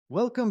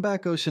Welcome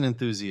back, ocean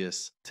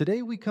enthusiasts.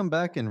 Today we come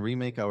back and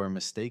remake our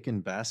mistaken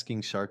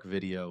basking shark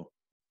video.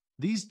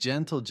 These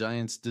gentle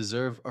giants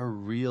deserve a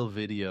real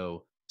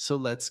video, so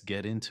let's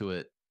get into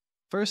it.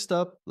 First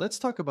up, let's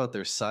talk about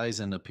their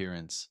size and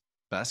appearance.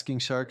 Basking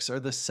sharks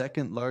are the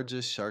second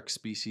largest shark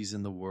species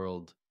in the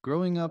world,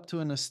 growing up to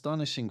an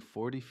astonishing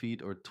 40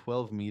 feet or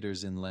 12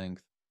 meters in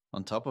length.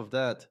 On top of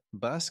that,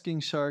 basking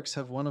sharks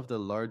have one of the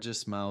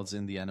largest mouths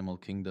in the animal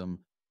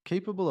kingdom,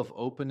 capable of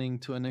opening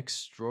to an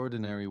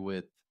extraordinary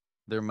width.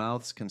 Their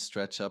mouths can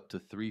stretch up to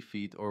 3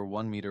 feet or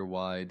 1 meter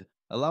wide,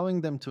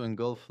 allowing them to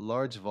engulf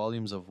large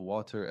volumes of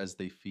water as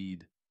they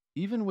feed.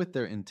 Even with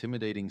their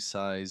intimidating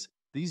size,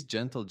 these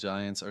gentle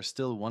giants are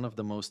still one of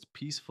the most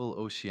peaceful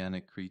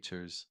oceanic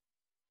creatures.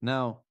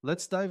 Now,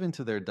 let's dive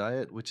into their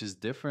diet, which is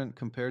different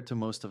compared to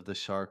most of the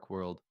shark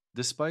world.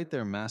 Despite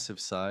their massive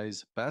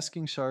size,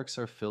 basking sharks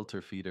are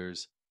filter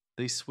feeders.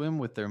 They swim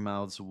with their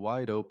mouths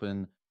wide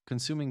open,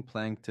 consuming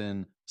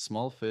plankton,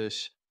 small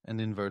fish,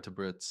 and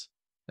invertebrates.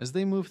 As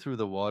they move through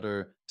the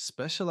water,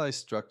 specialized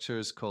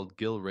structures called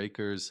gill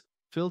rakers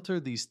filter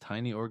these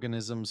tiny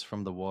organisms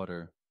from the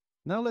water.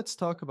 Now let's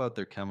talk about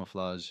their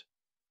camouflage.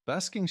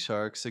 Basking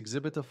sharks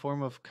exhibit a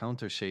form of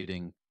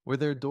countershading, where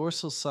their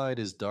dorsal side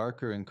is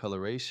darker in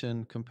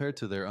coloration compared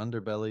to their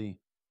underbelly.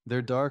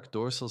 Their dark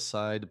dorsal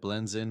side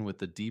blends in with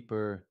the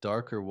deeper,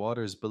 darker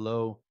waters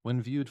below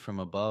when viewed from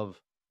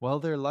above, while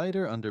their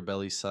lighter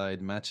underbelly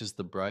side matches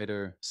the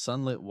brighter,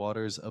 sunlit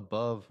waters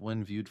above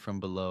when viewed from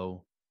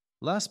below.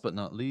 Last but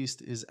not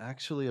least is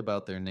actually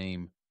about their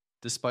name.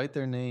 Despite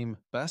their name,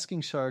 basking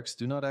sharks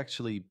do not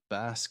actually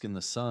bask in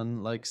the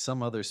sun like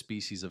some other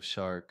species of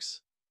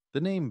sharks.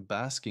 The name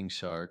basking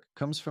shark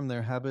comes from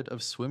their habit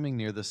of swimming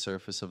near the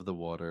surface of the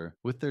water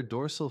with their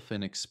dorsal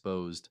fin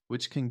exposed,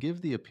 which can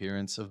give the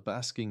appearance of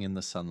basking in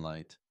the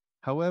sunlight.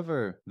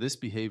 However, this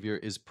behavior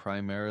is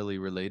primarily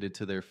related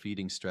to their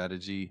feeding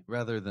strategy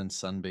rather than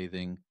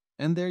sunbathing.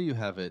 And there you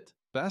have it.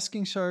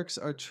 Basking sharks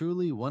are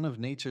truly one of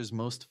nature's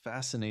most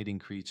fascinating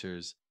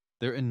creatures.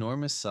 Their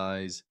enormous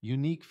size,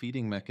 unique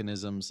feeding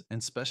mechanisms,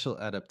 and special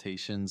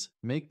adaptations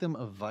make them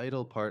a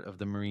vital part of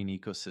the marine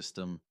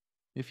ecosystem.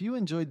 If you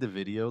enjoyed the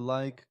video,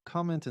 like,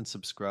 comment, and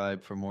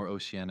subscribe for more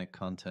oceanic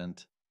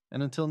content.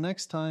 And until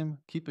next time,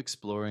 keep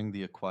exploring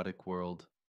the aquatic world.